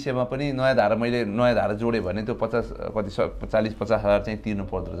बनाउने विषयमा पनि नयाँ धारा जोड्यो भने त्यो 40-50 हजार चाहिँ तिर्नु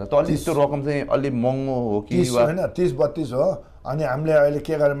पर्दो रहेछ त अलिक त्यो रकम चाहिँ अलिक महँगो हो कि होइन 30-32 हो अनि हामीले अहिले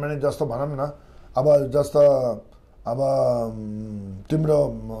के गर्यौँ भने जस्तो भनौँ न अब जस्तो अब तिम्रो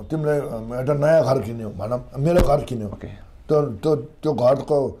एउटा नयाँ घर किन्यौ भनौँ मेरो घर किन्यौ त्यो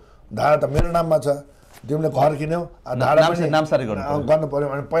घरको धारा त मेरो नाममा छ तिमीले घर किन्यौ धारा नामसारी गर्नु पर्यो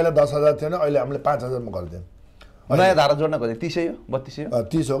भने पहिला 10,000 थियो अहिले हामीले 5,000 मा गरिदियौँ नयाँ धारा जोड्न कति 30 हो 32 हो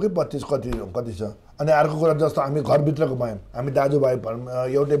 30 हो कि 32 कति छ अनि अर्को कुरा जस्तो हामी घरभित्रको भयौँ हामी दाजुभाइ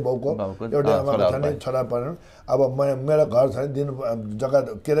एउटै बाउको एउटै आमाको छ नि छोरा पऱ्यो अब मेरो घर छ नि जग्गा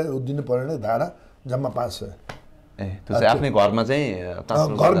के अरे दिनु पऱ्यो नि धारा जम्मा 500 ए त्यो चाहिँ आफ्नै घरमा चाहिँ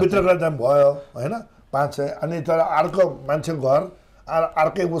घरभित्रको दाम भयो होइन 500 अनि तर अर्को मान्छेको घर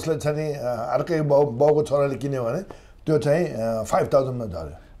अर्कै उसले छ नि अर्कै बाउको छोराले किन्यो भने त्यो चाहिँ 5000 मा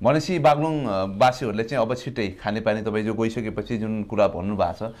झर्यो भनेपछि बागलुङ वासीहरूले चाहिँ अब छिट्टै खानेपानी तपाईँ जो गइसकेपछि जुन कुरा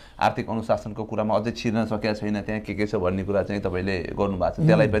भन्नुभएको छ आर्थिक अनुशासनको कुरामा अझै छिर्न सकेका छैन त्यहाँ के छ भन्ने कुरा चाहिँ तपाईँले गर्नुभएको छ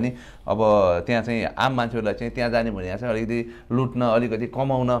त्यसलाई पनि अब त्यहाँ चाहिँ आम मान्छेहरूलाई चाहिँ त्यहाँ जाने भने चाहिँ अलिकति लुट्न अलिकति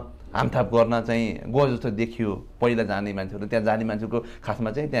कमाउन हामथाप गर्न चाहिँ गयो जस्तो देखियो पहिला जाने मान्छेहरू त्यहाँ जाने मान्छेको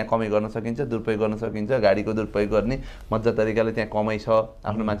खासमा चाहिँ त्यहाँ कमाइ गर्न सकिन्छ दुरुपयोग गर्न सकिन्छ गाडीको दुरुपयोग गर्ने मजा तरिकाले त्यहाँ कमाइ छ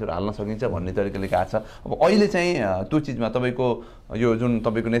आफ्नो मान्छेहरू हाल्न सकिन्छ भन्ने तरिकाले गएको छ अब अहिले चाहिँ त्यो चिजमा तपाईँको यो जुन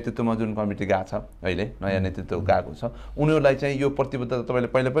तपाईँको नेतृत्वमा जुन कमिटी गएको छ अहिले नयाँ नेतृत्व गएको छ उनीहरूलाई चाहिँ यो प्रतिबद्धता तपाईँले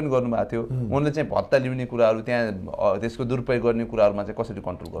पहिला पनि गर्नुभएको थियो उनले चाहिँ भत्ता ल्याउने कुराहरू त्यहाँ त्यसको दुरुपयोग गर्ने कुराहरूमा चाहिँ कसरी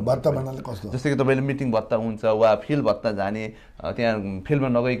कन्ट्रोल गर्नु भत्ता भन्नाले कस्तो जस्तै कि तपाईँले मिटिङ भत्ता हुन्छ वा फिल्ड भत्ता जाने त्यहाँ फिल्डमा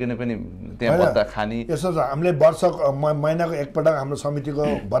नगइकन पनि त्यहाँ भत्ता खाने यसो छ हामीले वर्षको महिनाको एकपटक हाम्रो समितिको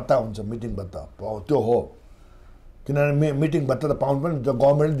भत्ता हुन्छ मिटिङ भत्ता त्यो हो किनभने मिटिङ भत्ता त पाउनु पनि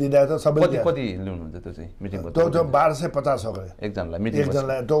गभर्मेन्टले दिइरहेको छ सबैले कति लिनुहुन्छ त्यो चाहिँ मिटिङ भत्ता त्यो 1250 हो गरे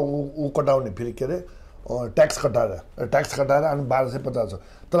एकजनालाई त्यो ऊ कटाउने फेरि के अरे ट्याक्स कटाएर अनि 1250 हो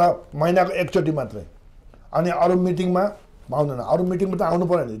तर महिनाको एकचोटि मात्रै अनि अरू मिटिङमा पाउँदैन अरू मिटिङमा त आउनु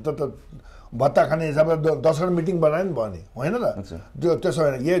पर्यो नि त भत्ता खाने हिसाबले 10 मिटिङ बनायो नि भयो नि होइन र त्यो त्यसो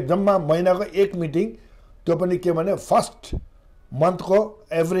होइन यो जम्मा महिनाको एक मिटिङ त्यो पनि के भने फर्स्ट मन्थको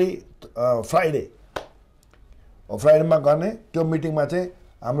एभ्री फ्राइडेमा गर्ने त्यो मिटिङमा चाहिँ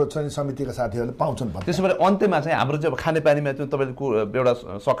हाम्रो चाहिँ समितिका साथीहरूले पाउँछन् त्यसो भए अन्त्यमा चाहिँ हाम्रो चाहिँ अब खानेपानीमा चाहिँ तपाईँको एउटा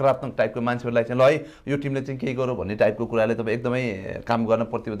सकारात्मक टाइपको मान्छेहरूलाई चाहिँ ल है यो टिमले चाहिँ केही गरौँ भन्ने टाइपको कुराले तपाईँ एकदमै काम गर्न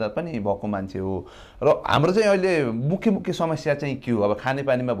प्रतिबद्धता पनि भएको मान्छे हो र हाम्रो चाहिँ अहिले मुख्य समस्या चाहिँ के हो अब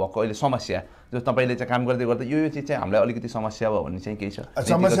खानेपानीमा भएको अहिले समस्या जो तपाईँले चाहिँ काम गर्दै गर्दा यो चिज चाहिँ हामीलाई अलिकति समस्या भयो भन्ने चाहिँ केही छ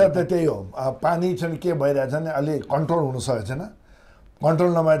समस्या त त्यही हो पानी चाहिँ के भइरहेछ भने अलि कन्ट्रोल हुन सकेको छैन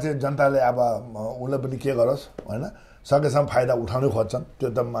कन्ट्रोल नभए चाहिँ जनताले अब उसले पनि के गरोस् होइन सकेसम्म फाइदा उठाउनै खोज्छन् त्यो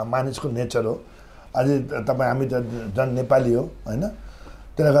त मानिसको नेचर हो अझै तपाईँ हामी त जन नेपाली हो होइन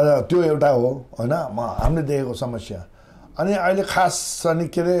त्यसले गर्दा त्यो एउटा हो होइन हामीले देखेको समस्या अनि अहिले खास अनि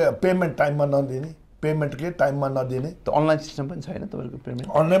के अरे पेमेन्ट टाइममा नदिने पेमेन्ट के टाइममा नदिने त अनलाइन सिस्टम पनि छैन तपाईँको पेमेन्ट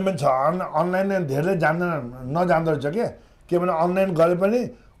अनलाइन पनि छ अनलाइन धेरै जान्दैन नजान्दो रहेछ के भने अनलाइन गरे पनि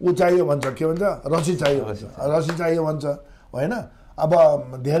ऊ चाहियो भन्छ के भन्छ रसिद चाहियो भन्छ होइन अब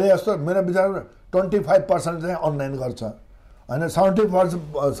धेरै जस्तो मेरो विचारमा 25% चाहिँ अनलाइन गर्छ होइन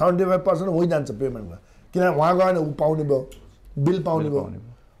 75% होइ जान्छ पेमेन्टमा किन उहाँ गयो भने ऊ पाउने भयो बिल पाउने भयो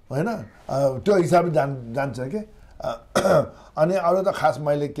होइन त्यो हिसाबले जान्छ कि अनि अरू त खास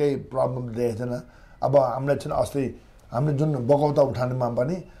मैले केही प्रब्लम देखेको छैन अब हामीलाई चाहिँ अस्ति हामीले जुन बगौता उठाउनेमा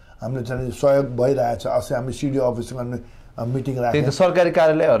पनि हामीले चाहिँ सहयोग भइरहेछ अस्ति हामी सिडिओ अफिसमा मिटिङ राखेँ त्यही त सरकारी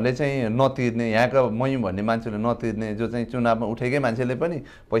कार्यालयहरूले चाहिँ नतिर्ने यहाँका मै भन्ने मान्छेले नतिर्ने जो चाहिँ चुनावमा उठेकै मान्छेले पनि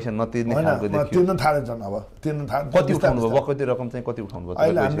पैसा नतिर्ने खालको देखियो तिर्न थालेछन् अब तिर्न थाले कति उठाउनु भयो बकौती रकम चाहिँ कति उठाउनु भयो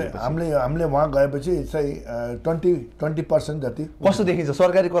अहिले हामीले वहाँ गएपछि चाहिँ 20% जति कस्तो देखिन्छ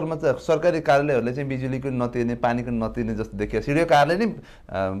सरकारी सरकारी कार्यालयहरूले चाहिँ बिजुलीको नतिर्ने पानीको नतिर्ने जस्तो देखियो सिडिओ कार्यालय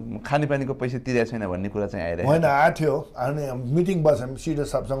नै खानेपानीको पैसा तिरेको छैन भन्ने कुरा चाहिँ आइरहेको होइन आएको थियो अनि मिटिङ बस्यौँ सिडिओ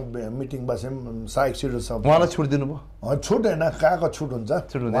साहबसँग मिटिङ बस्यौँ सहायक सिडिओ साहब उहाँलाई छुट दिनुभयो छुट होइन कहाँको छुट हुन्छ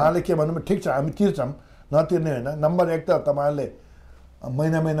उहाँले के भन्नु ठिक छ हामी तिर्छौँ नतिर्ने होइन नम्बर 1 त तपाईँहरूले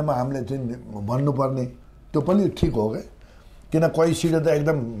महिनामा हामीले चाहिँ भन्नुपर्ने त्यो पनि ठिक हो क्या किन कोही सिडिओ त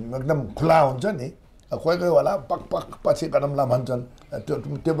एकदम खुला हुन्छ नि कोही होला पक पछि कदमला भन्छन्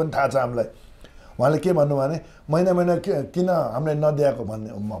त्यो पनि थाहा छ हामीलाई उहाँले के भन्नु भने महिना किन हामीले नदिएको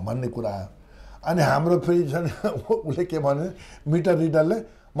भन्ने कुरा आयो अनि हाम्रो फेरि उसले के भन्यो मिटर रिडरले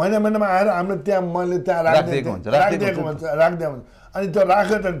महिनामा आएर हामीले त्यहाँ मैले त्यहाँ राखिदिएको भन्छ अनि त्यो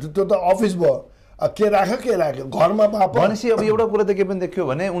राख्यो त्यो त अफिस भयो के राख्यो घरमा भनेपछि अब एउटा कुरा त के पनि देखियो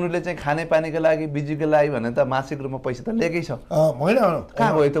भने उनीहरूले चाहिँ खानेपानीको लागि बिजुलीको लागि भने त मासिक रूपमा पैसा त लिएकै छ होइन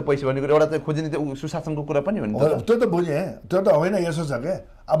कहाँ गयो त्यो पैसा भन्ने कुरा एउटा चाहिँ खोजिने त्यो सुशासनको कुरा पनि हो नि त्यो त बुझेँ त्यो त होइन यसो छ क्या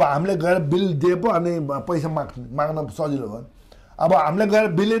अब हामीले गएर बिल दिए पो अनि पैसा माग्न सजिलो भयो अब हामीले गएर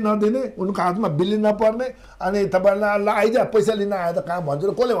बिलै नदिने उनको हातमा बिलै नपर्ने अनि तपाईँलाई ल आइज पैसा लिन आयो त कहाँ भन्छ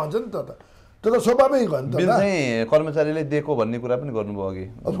कसले भन्छ नि त्यो त स्वाभाविक हो नि त बिल चाहिँ कर्मचारीले दिएको भन्ने कुरा पनि गर्नुभयो अघि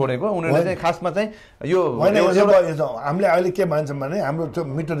छोडेको उनीहरूले चाहिँ खासमा चाहिँ यो होइन हामीले अहिले के भन्छौँ भने हाम्रो त्यो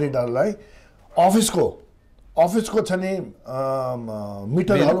मिटर रिडरलाई अफिसको छ नि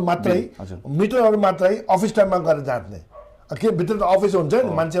मिटरहरू मात्रै अफिस टाइममा गएर जाँच्ने के भित्र त अफिस हुन्छ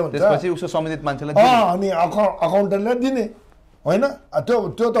नि मान्छे हुन्छ त्यसपछि उसको सम्बन्धित मान्छेलाई अनि अकाउन्टेन्टलाई दिने होइन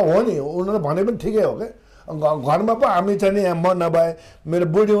त्यो त हो नि उनीहरूले भने पनि ठिकै हो क्या घरमा पो हामी चाहिँ नि म नभए मेरो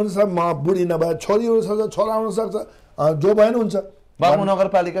बुढी हुनसक्छ म बुढी नभए छोरी हुनसक्छ छोरा हुनसक्छ जो भए पनि हुन्छ बागलुङ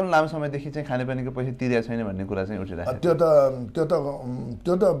नगरपालिकामा लामो समयदेखि चाहिँ खानेपानीको पैसा तिरेको छैन भन्ने कुरा चाहिँ उठिरहेको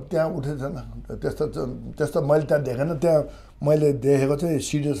त्यो त त्यहाँ उठेको छैन त्यस्तो मैले त्यहाँ देखेन त्यहाँ मैले देखेको चाहिँ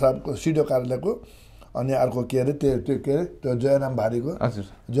सिडिओ साहबको सिडिओ कार्यालयको अनि अर्को के अरे त्यो के अरे त्यो जयराम भारीको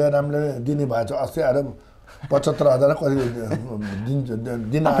जयरामले दिने भएको छ अस्ति आएर 75,000 कति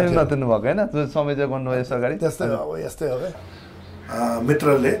दिन नतिर्नु भएको होइन समय चाहिँ गर्नुभयो सरकारी त्यस्तै अब यस्तै हो क्या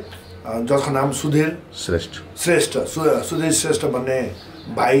मित्रले जसको नाम सुधीर श्रेष्ठ सुधीर श्रेष्ठ भन्ने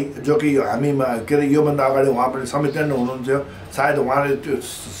भाइ जो कि हामीमा के अरे योभन्दा अगाडि उहाँ पनि समिति नै हुनुहुन्थ्यो सायद उहाँले त्यो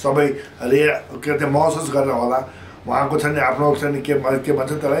सबै के अरे महसुस गरेर होला उहाँको छ नि आफ्नो छ नि के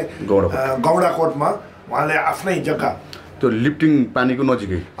भन्छ त्यसलाई गौडाकोटमा उहाँले आफ्नै जग्गा त्यो लिफ्टिङ पानीको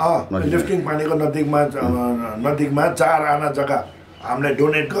नजिकै लिफ्टिङ पानीको नजिकमा 4 आना जग्गा हामीले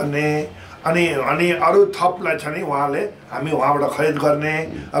डोनेट गर्ने अनि अरू थपलाई छ नि उहाँले हामी उहाँबाट खरिद गर्ने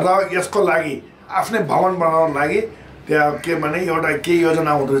र यसको लागि आफ्नै भवन बनाउन लागि त्यहाँ के भने एउटा के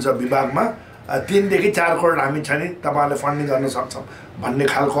योजना हुँदो रहेछ विभागमा 3 देखि 4 करोड हामी छ नि तपाईँहरूले फन्डिङ गर्न सक्छौँ भन्ने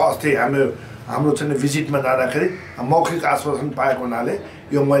खालको अस्ति हाम्रो चाहिँ भिजिटमा जाँदाखेरि मौखिक आश्वासन पाएको हुनाले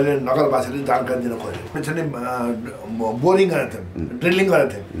यो मैले नगरवासीले जानकारी दिन खोजेँ चाहिँ बोरिङ गरेको थियौँ ड्रिलिङ गरेको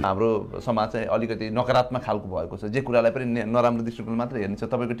थियौँ हाम्रो समाज चाहिँ अलिकति नकारात्मक खालको भएको छ जे कुरालाई पनि नराम्रो दृष्टिकोण मात्र हेर्ने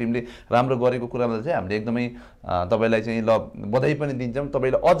छ तपाईँको टिमले राम्रो गरेको कुरालाई चाहिँ हामीले एकदमै तपाईँलाई चाहिँ ल बधाई पनि दिन्छौँ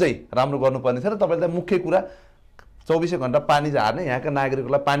तपाईँले अझै राम्रो गर्नुपर्ने छ र तपाईँले मुख्य कुरा 24 घण्टा पानी झार्ने यहाँका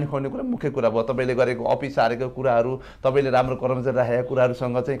नागरिकहरूलाई पानी खुवाउने कुरा मुख्य कुरा भयो तपाईँले गरेको अफिस हारेको कुराहरू तपाईँले राम्रो कर्मचारी राखेका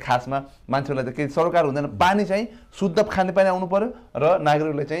कुराहरूसँग चाहिँ खासमा मान्छेहरूलाई त केही सरकार हुँदैन पानी चाहिँ शुद्ध खानेपानी आउनु पर्यो र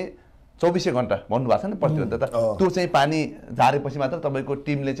नागरिकलाई चाहिँ 24 घण्टा भन्नुभएको छ नि प्रतिबद्धता त्यो चाहिँ पानी झारेपछि मात्र तपाईँको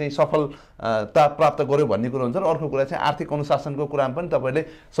टिमले चाहिँ सफलता प्राप्त गर्यो भन्ने कुरो हुन्छ र अर्को कुरा चाहिँ आर्थिक अनुशासनको कुरामा पनि तपाईँले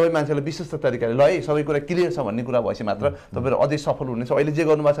सबै मान्छेलाई विशिष्ट तरिकाले ल है सबै कुरा क्लियर छ भन्ने कुरा भएपछि मात्र तपाईँहरू अझै सफल हुनेछ अहिले जे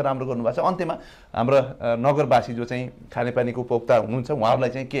गर्नुभएको छ राम्रो गर्नुभएको छ अन्त्यमा हाम्रो नगरवासी जो चाहिँ खानेपानीको उपभोक्ता हुनुहुन्छ उहाँहरूलाई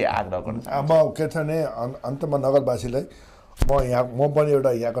चाहिँ के आग्रह गर्नुहुन्छ म के छ भने अन्तमा नगरवासीलाई म पनि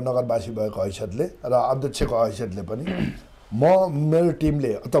एउटा यहाँको नगरवासी भएको हैसियतले र अध्यक्षको हैसियतले पनि मेरो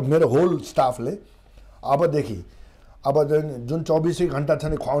टिमले अथवा मेरो होल स्टाफले अबदेखि अब जुन 24 घण्टा छ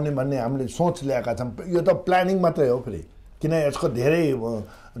नि खुवाउने भन्ने हामीले सोच ल्याएका छौँ यो त प्लानिङ मात्रै हो फेरि किन यसको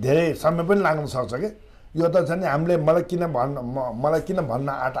धेरै समय पनि लाग्न सक्छ कि यो त छ नि हामीले मलाई किन भन्न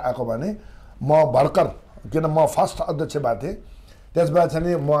आएको भने म भर्खर किन म फर्स्ट अध्यक्ष भएको थिएँ त्यसबाट छ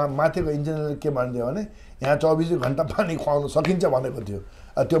नि म माथिको इन्जिनियरले के भनिदियो भने यहाँ 24 घण्टा पानी खुवाउन सकिन्छ भनेको थियो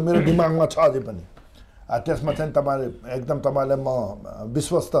त्यो मेरो दिमागमा छ अझै पनि त्यसमा चाहिँ तपाईँलाई म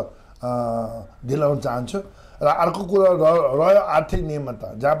विश्वस्त दिलाउन चाहन्छु र अर्को कुरा रह्यो आर्थिक नियमता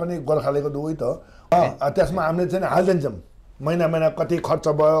जहाँ पनि गोर्खालीको दुई त त्यसमा हामीले चाहिँ हालिदिन्छौँ महिना कति खर्च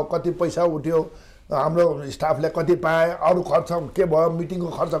भयो कति पैसा उठ्यो हाम्रो स्टाफले कति पाए अरू खर्च के भयो मिटिङको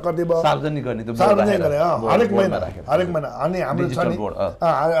खर्च कति भयो सार्वजनिक गर्ने हरेक महिना अनि हाम्रो छ नि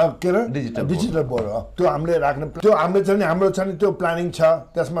के अरे डिजिटल बोर्ड त्यो हामीले राख्ने त्यो हामीले चाहिँ हाम्रो छ नि त्यो प्लानिङ छ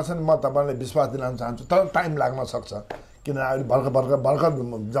त्यसमा चाहिँ म तपाईँलाई विश्वास दिलाउन चाहन्छु तर टाइम लाग्न सक्छ किन अहिले भर्खर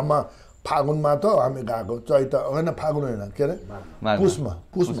जम्मा फागुनमा त हामी गएको चैत होइन फागुन होइन के अरे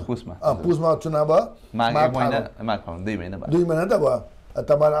पुसमा चुनाव भयो 2 महिना त भयो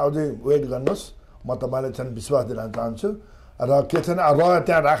तपाईँले अझै वेट गर्नुहोस् म तपाईँलाई चाहिँ विश्वास दिलाउन चाहन्छु र के छैन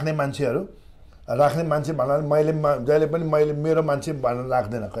त्यहाँ राख्ने मान्छे भन्नाले मैले जहिले पनि मेरो मान्छे भनेर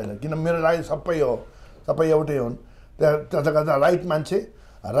राख्दैन कहिले किन मेरो लागि सबै एउटै हुन् त्यसले गर्दा राइट मान्छे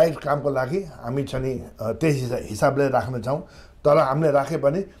राइट कामको लागि हामी छ नि त्यही हिसाबले राख्नेछौँ तर हामीले राखे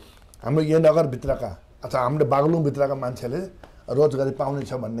पनि हाम्रो यो नगरभित्रका अथवा हाम्रो बागलुङभित्रका मान्छेले रोजगारी पाउने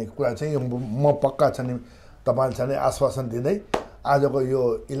छ भन्ने कुरा चाहिँ म पक्का छ नि तपाईँले छ नि आश्वासन दिँदै आजको यो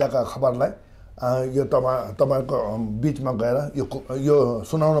इलाका खबरलाई यो तपाईँको बिचमा गएर यो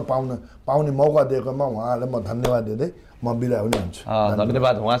सुनाउन पाउने मौका दिएकोमा उहाँलाई म धन्यवाद दिँदै म बिदा हुने हुन्छु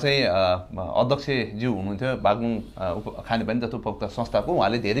धन्यवाद उहाँ चाहिँ अध्यक्षज्यू हुनुहुन्थ्यो बागलुङ खानेपानी तथा उपभोक्ता संस्थाको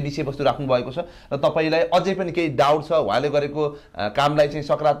उहाँले धेरै विषयवस्तु राख्नु भएको छ र तपाईँलाई अझै पनि केही डाउट छ उहाँले गरेको कामलाई चाहिँ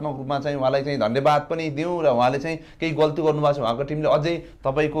सकारात्मक रूपमा चाहिँ उहाँलाई चाहिँ धन्यवाद पनि दिउँ र उहाँले चाहिँ केही गल्ती गर्नुभएको छ उहाँको टिमले अझै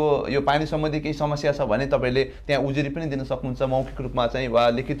तपाईँको यो पानी सम्बन्धी केही समस्या छ भने तपाईँले त्यहाँ उजुरी पनि दिन सक्नुहुन्छ मौखिक रूपमा चाहिँ वा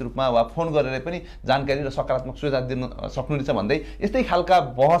लिखित रूपमा वा फोन गरेर पनि जानकारी र सकारात्मक सुझाव दिन सक्नुहुनेछ भन्दै यस्तै खालका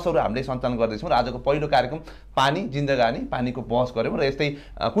बहसहरू हामीले सञ्चालन गर्दैछौँ र आजको पहिलो कार्यक्रम पानी जिन्दगानी पानीको बहस गर्यौँ र यस्तै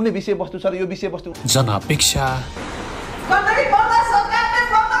कुनै विषयवस्तु छ र यो विषयवस्तु जनअपेक्षा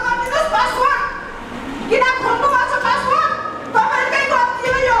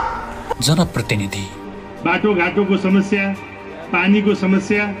जनप्रतिनिधि बाटोघाटोको समस्या पानीको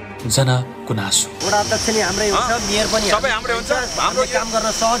समस्या, जनगुनासो। वडा अध्यक्ष नि हाम्रै हुन्छ, मेयर पनि सबै हाम्रै हुन्छ। हाम्रो काम गर्न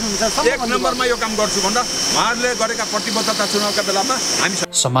सहज हुन्छ। एक नम्बरमा यो काम गर्छु भन्दा उहाँहरूले गरेका प्रतिबद्धता चुनावका बेलामा हामी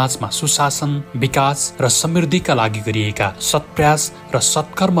समाजमा सुशासन, विकास र समृद्धिका लागि गरिएका सत्प्रयास र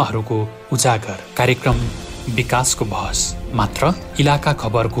सत्कर्महरूको उजागर। कार्यक्रम विकासको बहस मात्र इलाका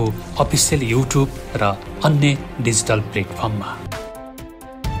खबरको अफिसियल युट्युब र अन्य डिजिटल प्लेटफर्ममा।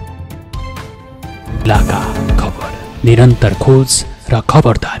 इलाका खबर, निरन्तर खोज र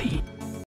खबरदारी।